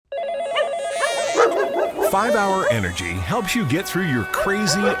5-Hour Energy helps you get through your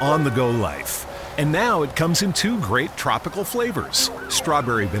crazy on-the-go life. And now it comes in 2 great tropical flavors,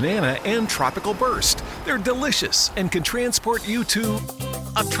 Strawberry Banana and Tropical Burst. They're delicious and can transport you to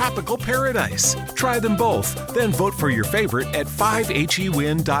a tropical paradise. Try them both, then vote for your favorite at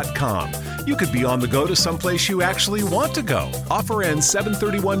 5hewin.com. You could be on the go to someplace you actually want to go. Offer ends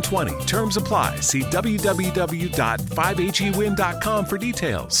 7/31/20. Terms apply. See www.5hewin.com for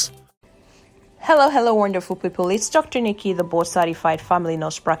details. Hello, wonderful people. It's Dr. Nikki, the board-certified family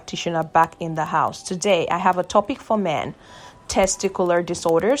nurse practitioner, back in the house. Today, I have a topic for men: testicular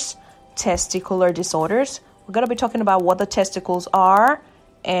disorders. Testicular disorders. We're going to be talking about what the testicles are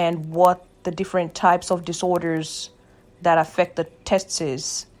and what the different types of disorders that affect the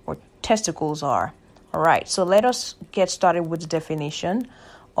testes or testicles are. All right, so let us get started with the definition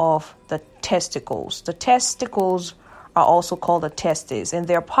of the testicles. The testicles are also called the testes, and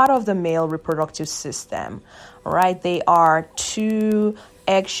they're part of the male reproductive system. All right, they are 2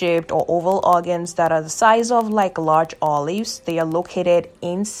 egg-shaped or oval organs that are the size of like large olives. They are located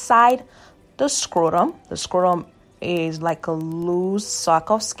inside the scrotum. The scrotum is like a loose sack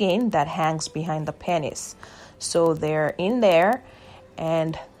of skin that hangs behind the penis. So they're in there,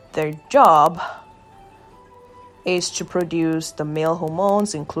 and their job is to produce the male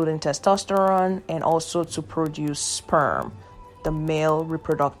hormones, including testosterone, and also to produce sperm, the male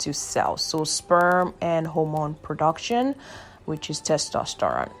reproductive cells. So sperm and hormone production, which is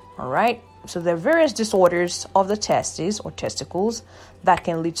testosterone. All right. So there are various disorders of the testes or testicles that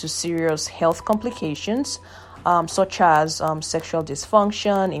can lead to serious health complications, such as sexual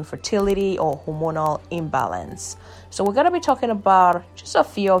dysfunction, infertility, or hormonal imbalance. So we're going to be talking about just a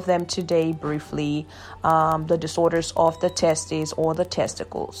few of them today briefly, the disorders of the testes or the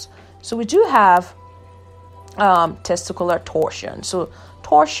testicles. So we do have testicular torsion. So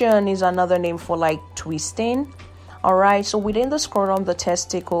torsion is another name for like twisting. All right, so within the scrotum, the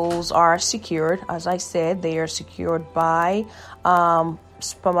testicles are secured. As I said, they are secured by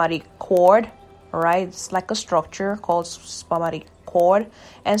spermatic cord. All right, it's like a structure called spermatic cord,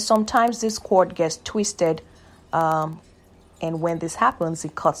 and sometimes this cord gets twisted, and when this happens,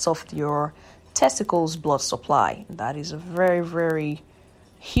 it cuts off your testicles' blood supply. That is a very, very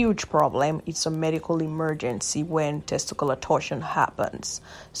huge problem. It's a medical emergency when testicular torsion happens.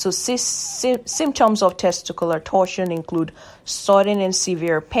 So symptoms of testicular torsion include sudden and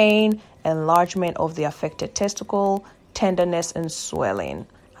severe pain, enlargement of the affected testicle, tenderness, and swelling.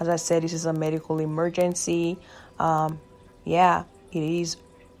 As I said, this is a medical emergency. It is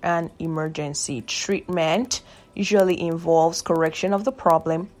an emergency. Treatment usually involves correction of the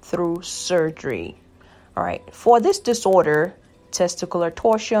problem through surgery. All right. For this disorder, testicular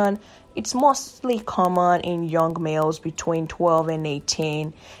torsion, it's mostly common in young males between 12 and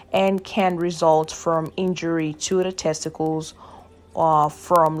 18 and can result from injury to the testicles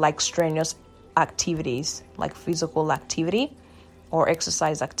from like strenuous activities like physical activity or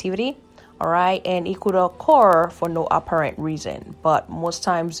exercise activity. All right, and it could occur for no apparent reason, but most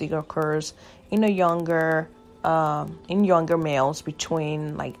times it occurs in younger males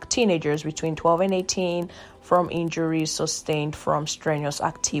between like teenagers between 12 and 18 from injuries sustained from strenuous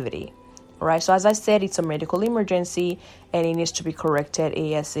activity. All right, so as I said, it's a medical emergency and it needs to be corrected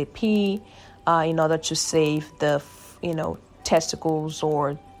ASAP in order to save the testicles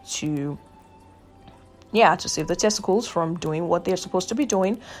or to save the testicles from doing what they're supposed to be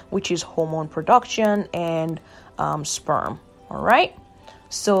doing, which is hormone production and sperm. All right.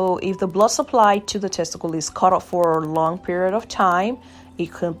 So if the blood supply to the testicle is cut off for a long period of time,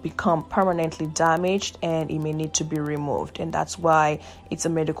 it can become permanently damaged and it may need to be removed. And that's why it's a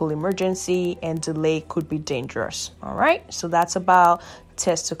medical emergency and delay could be dangerous. All right. So that's about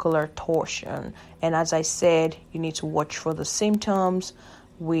testicular torsion. And as I said, you need to watch for the symptoms,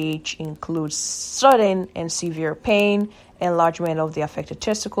 which includes sudden and severe pain, enlargement of the affected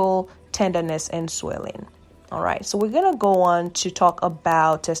testicle, tenderness, and swelling. All right, so we're going to go on to talk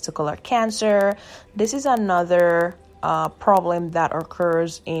about testicular cancer. This is another problem that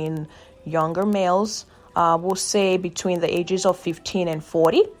occurs in younger males, we'll say between the ages of 15 and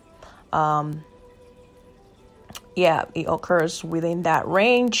 40. It occurs within that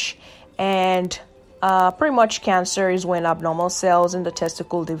range. And pretty much cancer is when abnormal cells in the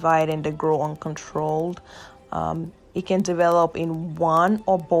testicle divide and they grow uncontrolled. It can develop in one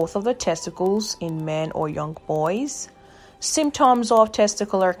or both of the testicles in men or young boys. Symptoms of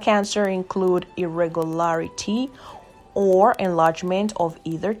testicular cancer include irregularity or enlargement of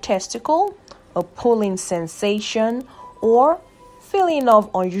either testicle, a pulling sensation, or feeling of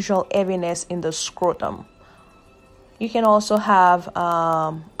unusual heaviness in the scrotum. You can also have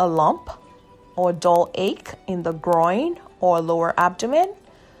a lump or dull ache in the groin or lower abdomen,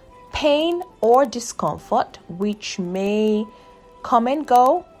 pain or discomfort, which may come and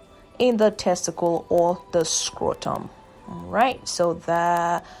go in the testicle or the scrotum. All right, so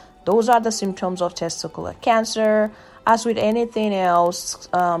those are the symptoms of testicular cancer. As with anything else,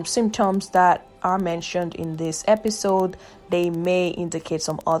 symptoms that are mentioned in this episode, they may indicate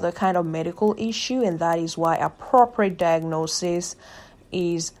some other kind of medical issue, and that is why appropriate diagnosis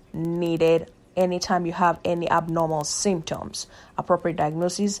is needed anytime you have any abnormal symptoms. Appropriate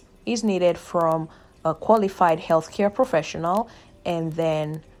diagnosis is needed from a qualified healthcare professional, and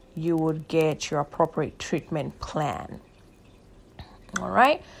then you would get your appropriate treatment plan. All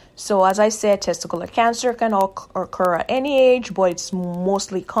right. So as I said, testicular cancer can occur at any age, but it's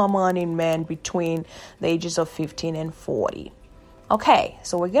mostly common in men between the ages of 15 and 40. Okay,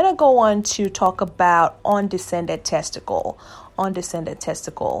 so we're going to go on to talk about undescended testicle. All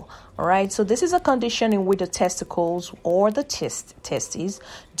right, so this is a condition in which the testicles or the testes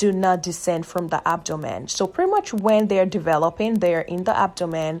do not descend from the abdomen. So pretty much when they're developing, they're in the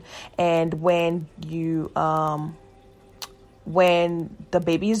abdomen, and when the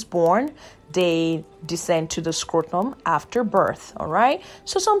baby is born, they descend to the scrotum after birth. All right.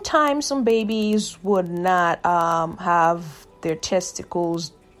 So sometimes some babies would not have their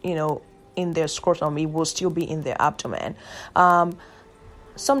testicles, in their scrotum. It will still be in their abdomen.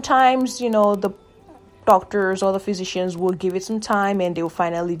 Sometimes, the doctors or the physicians will give it some time and they will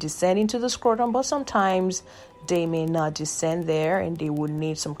finally descend into the scrotum, but sometimes they may not descend there, and they would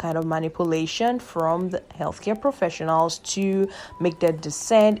need some kind of manipulation from the healthcare professionals to make that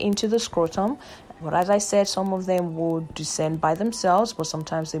descent into the scrotum. But as I said, some of them will descend by themselves, but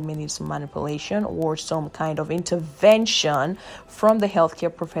sometimes they may need some manipulation or some kind of intervention from the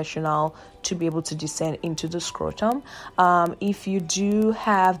healthcare professional to be able to descend into the scrotum. If you do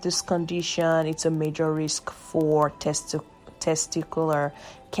have this condition, it's a major risk for testicular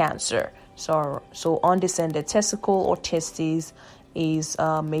cancer. So undescended testicle or testes is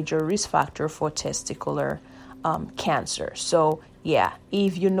a major risk factor for testicular cancer. So yeah,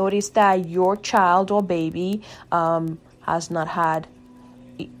 if you notice that your child or baby has not had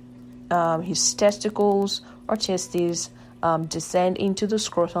his testicles or testes descend into the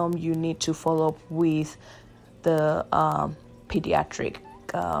scrotum, you need to follow up with the pediatric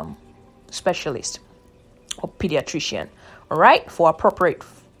specialist or pediatrician, all right, for appropriate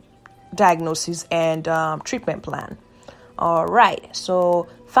diagnosis and treatment plan. All right, so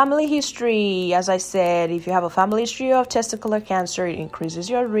family history, as I said, if you have a family history of testicular cancer, it increases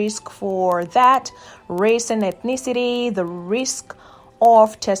your risk for that. Race and ethnicity, the risk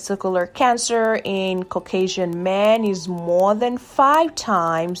of testicular cancer in Caucasian men is more than 5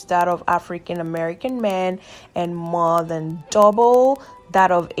 times that of African American men and more than double that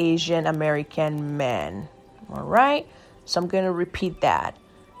of Asian American men. All right, so I'm going to repeat that.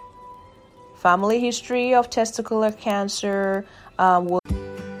 Family history of testicular cancer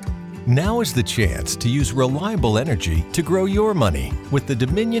Now is the chance to use reliable energy to grow your money with the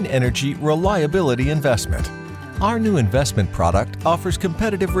Dominion Energy Reliability Investment. Our new investment product offers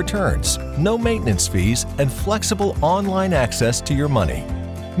competitive returns, no maintenance fees, and flexible online access to your money.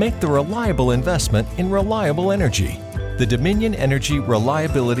 Make the reliable investment in reliable energy. The Dominion Energy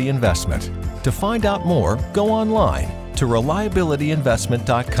Reliability Investment. To find out more, go online to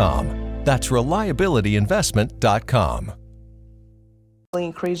reliabilityinvestment.com. That's reliabilityinvestment.com.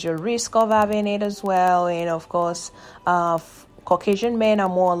 Increase your risk of having it as well. And of course, Caucasian men are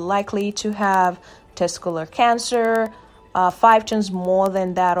more likely to have testicular cancer, 5 times more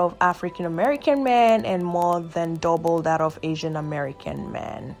than that of African American men and more than double that of Asian American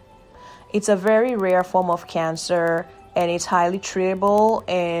men. It's a very rare form of cancer, and it's highly treatable,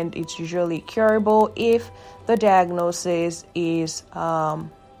 and it's usually curable if the diagnosis is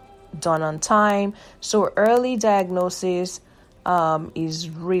done on time. So early diagnosis is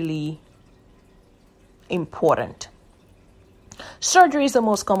really important. Surgery is the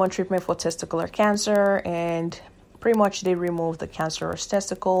most common treatment for testicular cancer, and pretty much they remove the cancerous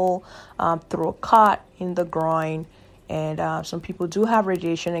testicle through a cut in the groin, and some people do have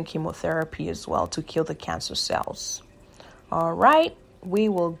radiation and chemotherapy as well to kill the cancer cells. All right, we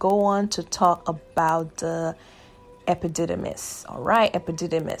will go on to talk about the epididymis. All right,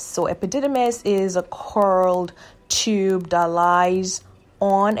 epididymis. So epididymis is a curled tube that lies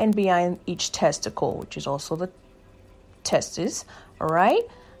on and behind each testicle, which is also the testes. All right,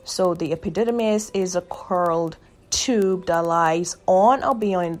 so the epididymis is a curled tube that lies on or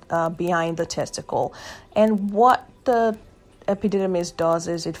behind the testicle. And what the epididymis does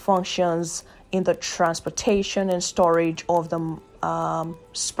is it functions in the transportation and storage of the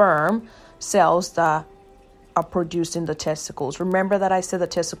sperm cells that are produced in the testicles. Remember that I said the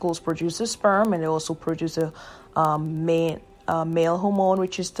testicles produce the sperm, and they also produce a male hormone,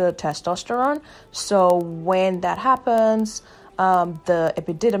 which is the testosterone. So when that happens, the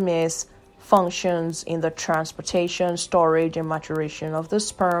epididymis functions in the transportation, storage, and maturation of the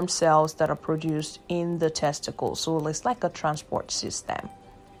sperm cells that are produced in the testicles. So it's like a transport system.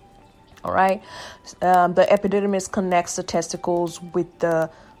 All right. The epididymis connects the testicles with the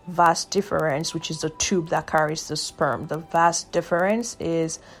vas deferens, which is the tube that carries the sperm. The vas deferens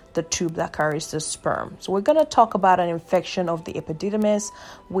is the tube that carries the sperm. So we're going to talk about an infection of the epididymis,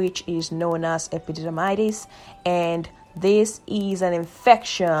 which is known as epididymitis. And this is an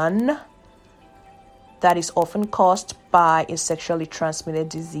infection that is often caused by a sexually transmitted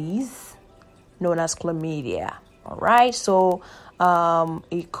disease known as chlamydia. All right. So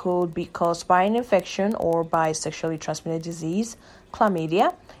it could be caused by an infection or by sexually transmitted disease,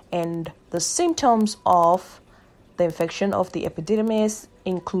 chlamydia. And the symptoms of the infection of the epididymis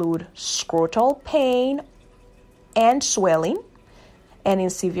include scrotal pain and swelling. And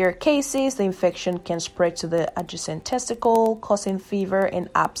in severe cases, the infection can spread to the adjacent testicle, causing fever and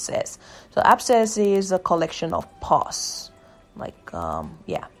abscess. So abscess is a collection of pus.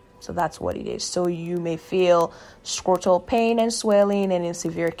 So that's what it is. So you may feel scrotal pain and swelling, and in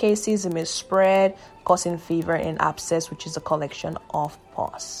severe cases, it may spread, causing fever and abscess, which is a collection of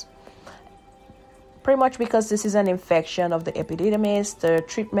pus. Pretty much because this is an infection of the epididymis, the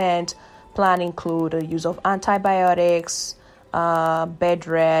treatment plan include the use of antibiotics, bed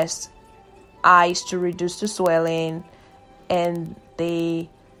rest, ice to reduce the swelling, and they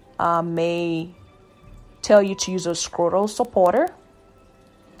may tell you to use a scrotal supporter,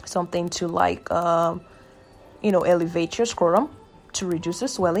 something to elevate your scrotum to reduce the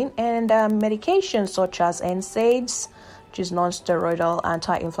swelling, and medications such as NSAIDs, which is non-steroidal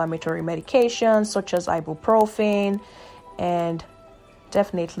anti-inflammatory medications such as ibuprofen. And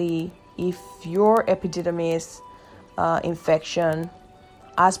definitely, if your epididymis infection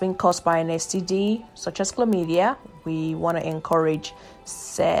has been caused by an STD such as chlamydia, we want to encourage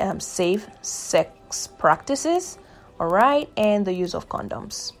safe sex practices, all right, and the use of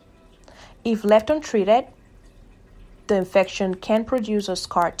condoms. If left untreated, the infection can produce a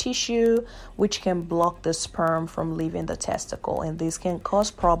scar tissue, which can block the sperm from leaving the testicle, and this can cause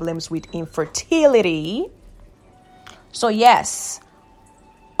problems with infertility. So yes,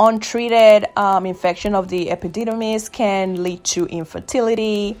 untreated infection of the epididymis can lead to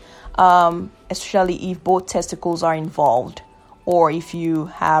infertility, especially if both testicles are involved or if you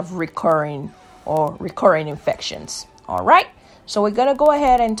have recurring infections. All right. So we're going to go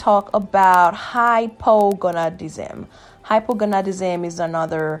ahead and talk about hypogonadism. Hypogonadism is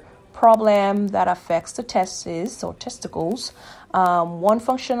another problem that affects the testes or testicles. One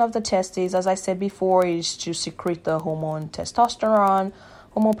function of the testes, as I said before, is to secrete the hormone testosterone.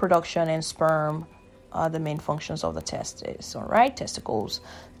 Hormone production and sperm are the main functions of the testes, all right, testicles.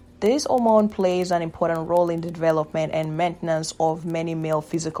 This hormone plays an important role in the development and maintenance of many male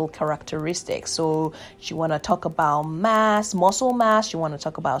physical characteristics. So you want to talk about mass, muscle mass, you want to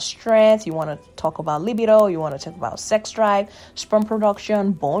talk about strength, you want to talk about libido, you want to talk about sex drive, sperm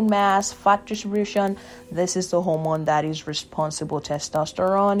production, bone mass, fat distribution. This is the hormone that is responsible.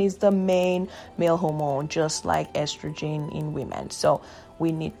 Testosterone is the main male hormone, just like estrogen in women. So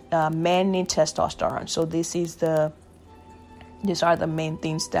we need men need testosterone. So these are the main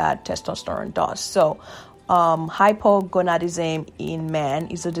things that testosterone does. So hypogonadism in men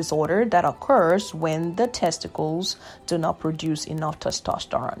is a disorder that occurs when the testicles do not produce enough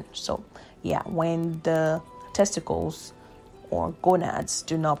testosterone. So when the testicles or gonads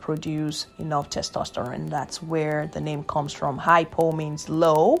do not produce enough testosterone, that's where the name comes from. Hypo means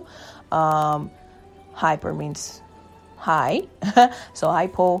low, hyper means high. So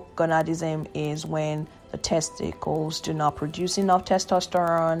hypogonadism is when the testicles do not produce enough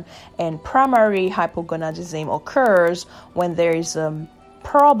testosterone, and primary hypogonadism occurs when there is a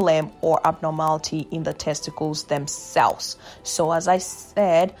problem or abnormality in the testicles themselves. So as I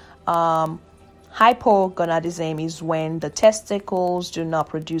said, hypogonadism is when the testicles do not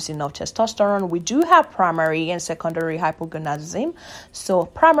produce enough testosterone. We do have primary and secondary hypogonadism. So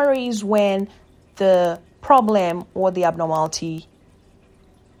primary is when the problem or the abnormality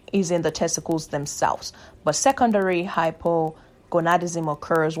is in the testicles themselves. But secondary hypogonadism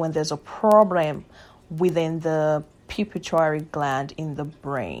occurs when there's a problem within the pituitary gland in the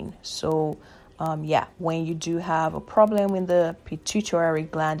brain. So, when you do have a problem in the pituitary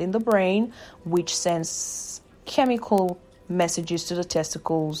gland in the brain, which sends chemical messages to the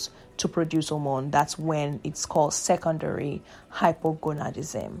testicles to produce hormone. That's when it's called secondary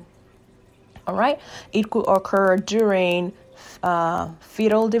hypogonadism. All right. It could occur during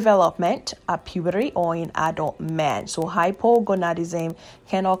fetal development at puberty or in adult men. So hypogonadism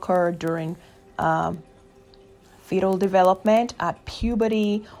can occur during fetal development at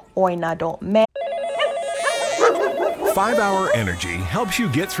puberty or in adult men. 5 Hour Energy helps you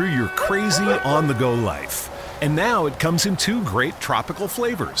get through your crazy on-the-go life. And now it comes in 2 great tropical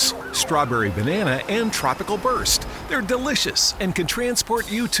flavors, Strawberry Banana and Tropical Burst. They're delicious and can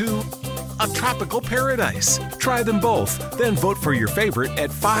transport you to a tropical paradise. Try them both, then vote for your favorite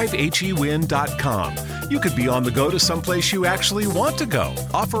at 5hewin.com. You could be on the go to someplace you actually want to go.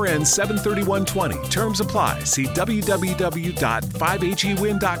 Offer ends 7/31/20. Terms apply. See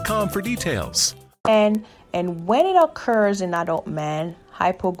www.5hewin.com for details. And when it occurs in adult men,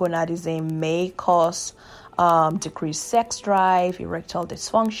 hypogonadism may cause decreased sex drive, erectile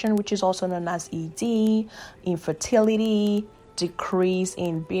dysfunction, which is also known as ED, infertility, decrease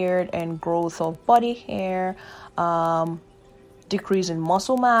in beard and growth of body hair, decrease in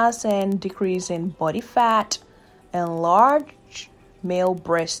muscle mass and decrease in body fat, enlarged male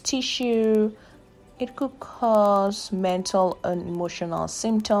breast tissue. It could cause mental and emotional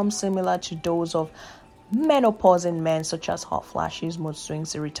symptoms similar to those of menopause in men, such as hot flashes, mood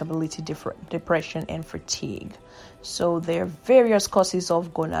swings, irritability, depression, and fatigue. So there are various causes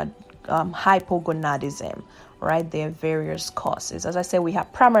of hypogonadism, right? There are various causes. As I said, we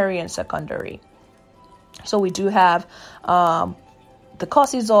have primary and secondary. So we do have the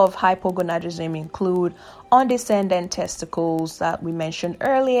causes of hypogonadism include undescended testicles that we mentioned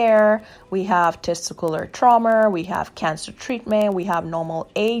earlier. We have testicular trauma. We have cancer treatment. We have normal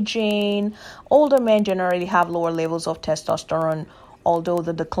aging. Older men generally have lower levels of testosterone, although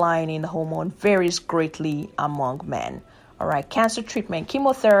the decline in the hormone varies greatly among men. All right, cancer treatment,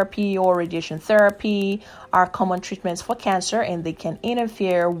 chemotherapy or radiation therapy are common treatments for cancer, and they can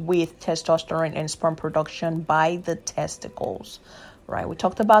interfere with testosterone and sperm production by the testicles. Right, we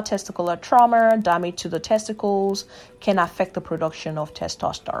talked about testicular trauma. Damage to the testicles can affect the production of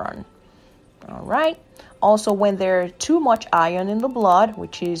testosterone. All right. Also, when there's too much iron in the blood,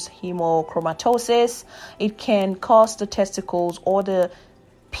 which is hemochromatosis, it can cause the testicles or the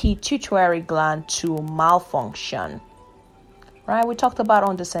pituitary gland to malfunction. Right, we talked about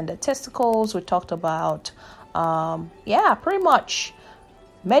undescended testicles. We talked about, pretty much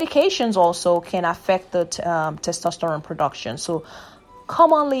medications also can affect the testosterone production. So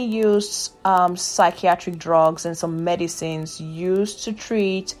commonly used psychiatric drugs and some medicines used to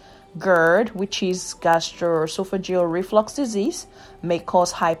treat GERD, which is gastroesophageal reflux disease, may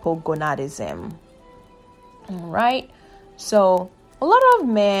cause hypogonadism. All right. So a lot of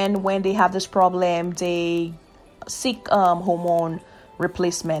men, when they have this problem, they seek hormone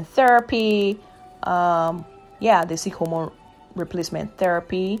replacement therapy. They seek hormone replacement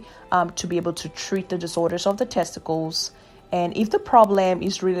therapy to be able to treat the disorders of the testicles. And if the problem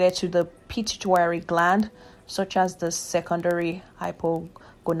is related to the pituitary gland, such as the secondary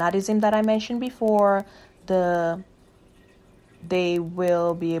hypogonadism that I mentioned before, they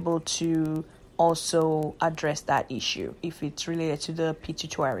will be able to also address that issue if it's related to the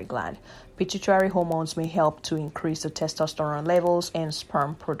pituitary gland. Pituitary hormones may help to increase the testosterone levels and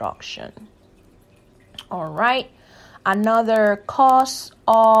sperm production. All right. Another cause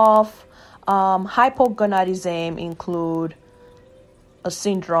of hypogonadism include a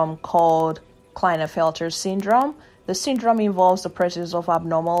syndrome called Klinefelter syndrome. The syndrome involves the presence of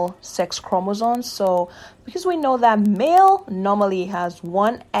abnormal sex chromosomes. So because we know that male normally has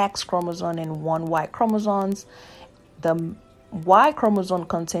one X chromosome and one Y chromosomes, the Y chromosome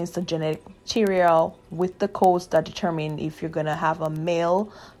contains the genetic material with the codes that determine if you're going to have a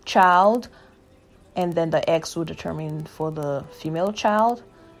male child, and then the X will determine for the female child.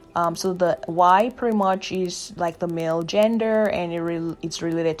 So the Y pretty much is like the male gender, and it's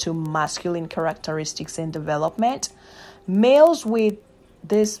related to masculine characteristics and development. Males with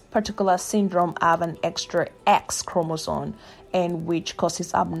this particular syndrome have an extra X chromosome, and which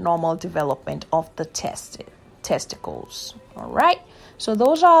causes abnormal development of the testicles. All right. So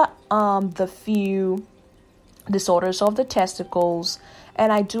those are the few disorders of the testicles,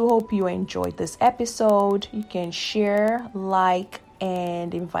 and I do hope you enjoyed this episode. You can share, like,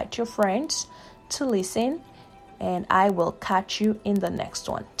 and invite your friends to listen, and I will catch you in the next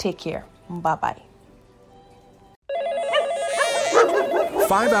one. Take care. Bye-bye.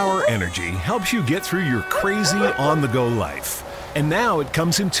 5 Hour Energy helps you get through your crazy on-the-go life. And now it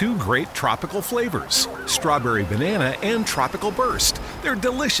comes in 2 great tropical flavors, Strawberry Banana and Tropical Burst. They're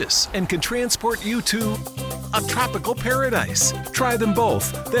delicious and can transport you to a tropical paradise. Try them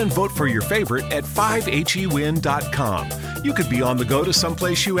both, then vote for your favorite at 5HEWin.com. You could be on the go to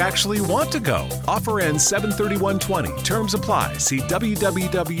someplace you actually want to go. Offer ends 7/31/20. Terms apply. See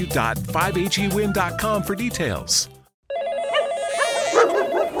www.5HEWin.com for details.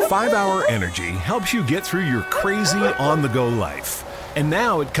 5-Hour Energy helps you get through your crazy on-the-go life. And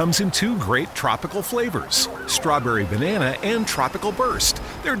now it comes in 2 great tropical flavors, Strawberry Banana and Tropical Burst.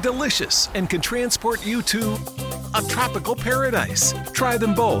 They're delicious and can transport you to a tropical paradise. Try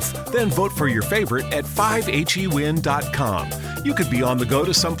them both, then vote for your favorite at 5HEWin.com. You could be on the go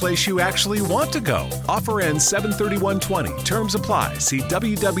to someplace you actually want to go. Offer ends 7/31/20. Terms apply. See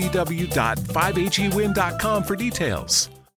www.5HEWin.com for details.